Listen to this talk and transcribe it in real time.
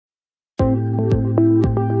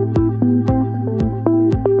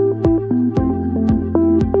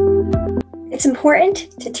It's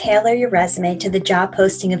important to tailor your resume to the job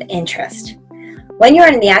posting of interest. When you're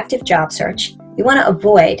in the active job search, you want to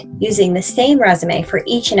avoid using the same resume for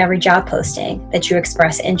each and every job posting that you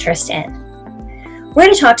express interest in. We're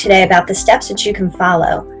going to talk today about the steps that you can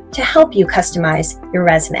follow to help you customize your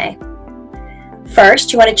resume.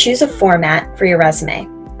 First, you want to choose a format for your resume.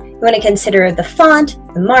 You want to consider the font,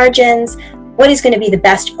 the margins, what is going to be the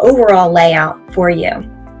best overall layout for you.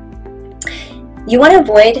 You want to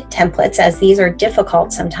avoid templates as these are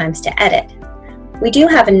difficult sometimes to edit. We do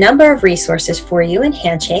have a number of resources for you in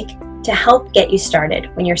Handshake to help get you started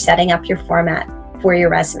when you're setting up your format for your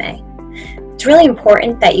resume. It's really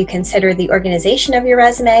important that you consider the organization of your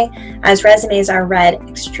resume, as resumes are read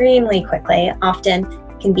extremely quickly, often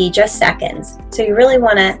can be just seconds. So you really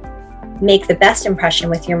want to make the best impression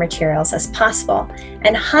with your materials as possible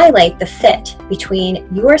and highlight the fit between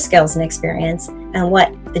your skills and experience and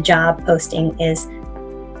what the job posting is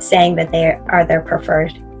saying that they are their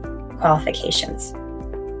preferred qualifications.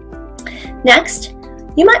 Next,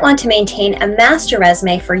 you might want to maintain a master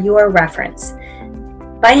resume for your reference.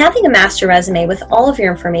 By having a master resume with all of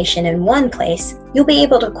your information in one place, you'll be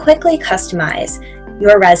able to quickly customize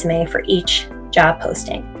your resume for each job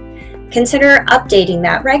posting. Consider updating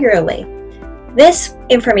that regularly. This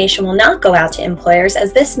information will not go out to employers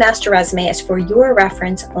as this master resume is for your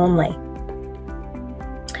reference only.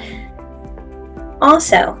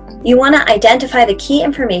 Also, you want to identify the key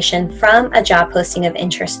information from a job posting of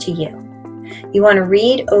interest to you. You want to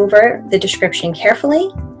read over the description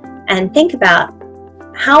carefully and think about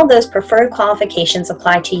how those preferred qualifications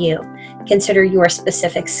apply to you. Consider your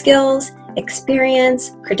specific skills,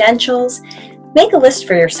 experience, credentials. Make a list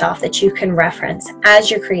for yourself that you can reference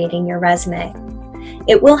as you're creating your resume.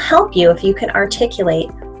 It will help you if you can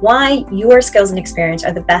articulate why your skills and experience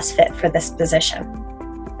are the best fit for this position.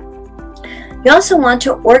 You also want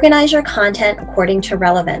to organize your content according to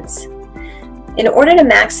relevance. In order to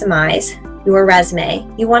maximize your resume,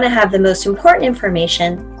 you want to have the most important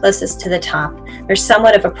information closest to the top. There's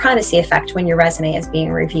somewhat of a privacy effect when your resume is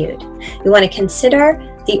being reviewed. You want to consider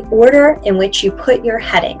the order in which you put your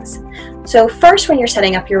headings. So first, when you're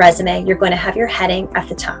setting up your resume, you're going to have your heading at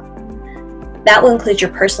the top. That will include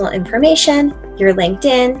your personal information, your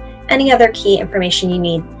LinkedIn, any other key information you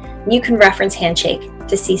need. You can reference Handshake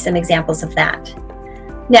to see some examples of that.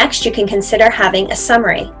 Next, you can consider having a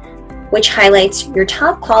summary, which highlights your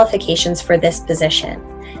top qualifications for this position.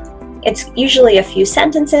 It's usually a few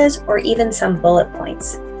sentences or even some bullet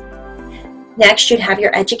points. Next, you'd have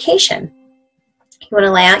your education. You want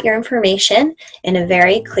to lay out your information in a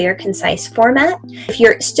very clear, concise format. If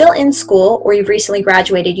you're still in school or you've recently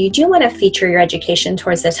graduated, you do want to feature your education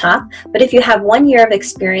towards the top, but if you have 1 year of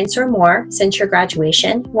experience or more since your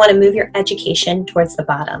graduation, you want to move your education towards the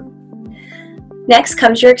bottom. Next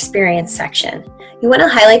comes your experience section. You want to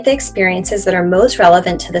highlight the experiences that are most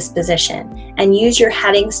relevant to this position and use your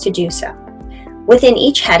headings to do so. Within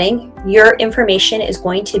each heading, your information is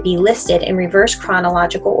going to be listed in reverse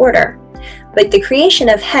chronological order. But the creation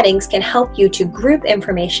of headings can help you to group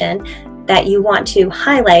information that you want to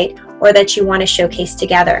highlight or that you want to showcase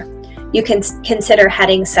together. You can consider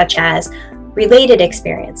headings such as related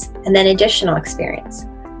experience and then additional experience.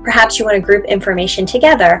 Perhaps you want to group information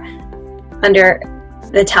together under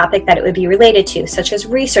the topic that it would be related to, such as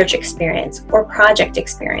research experience or project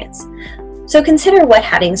experience. So consider what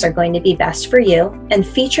headings are going to be best for you and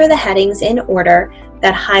feature the headings in order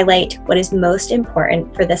that highlight what is most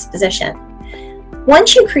important for this position.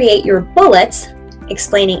 Once you create your bullets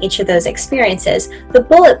explaining each of those experiences, the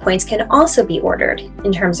bullet points can also be ordered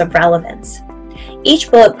in terms of relevance. Each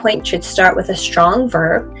bullet point should start with a strong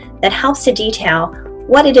verb that helps to detail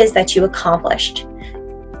what it is that you accomplished.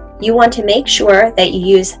 You want to make sure that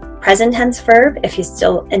you use present tense verb if it's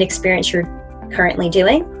still an experience you're currently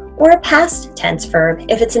doing, or a past tense verb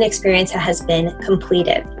if it's an experience that has been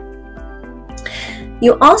completed.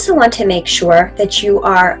 You also want to make sure that you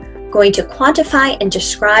are going to quantify and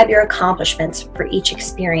describe your accomplishments for each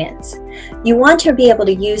experience. You want to be able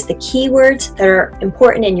to use the keywords that are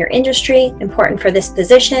important in your industry, important for this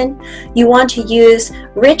position. You want to use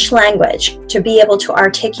rich language to be able to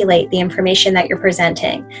articulate the information that you're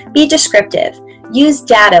presenting. Be descriptive. Use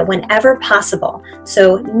data whenever possible.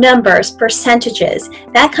 So numbers, percentages,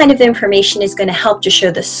 that kind of information is going to help to show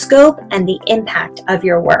the scope and the impact of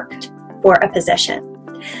your work for a position.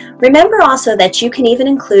 Remember also that you can even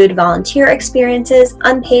include volunteer experiences,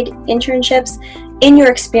 unpaid internships in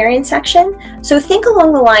your experience section. So think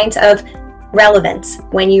along the lines of relevance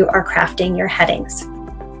when you are crafting your headings.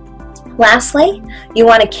 Lastly, you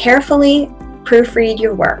want to carefully proofread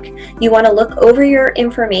your work. You want to look over your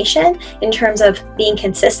information in terms of being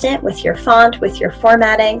consistent with your font, with your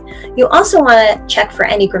formatting. You also want to check for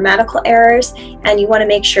any grammatical errors, and you want to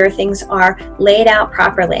make sure things are laid out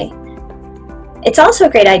properly. It's also a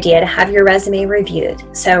great idea to have your resume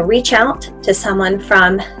reviewed. So reach out to someone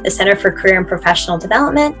from the Center for Career and Professional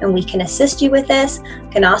Development, and we can assist you with this. We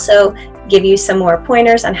can also give you some more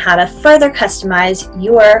pointers on how to further customize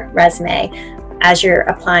your resume as you're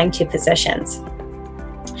applying to positions.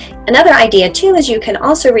 Another idea too is you can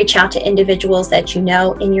also reach out to individuals that you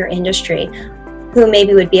know in your industry who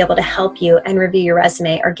maybe would be able to help you and review your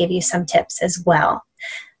resume or give you some tips as well.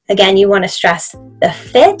 Again, you want to stress the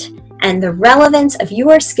fit and the relevance of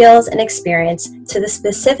your skills and experience to the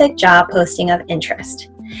specific job posting of interest.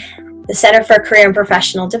 The Center for Career and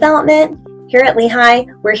Professional Development here at Lehigh,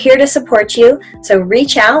 we're here to support you, so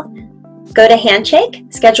reach out, go to Handshake,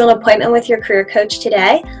 schedule an appointment with your career coach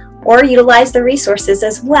today, or utilize the resources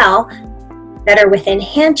as well that are within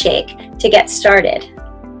Handshake to get started.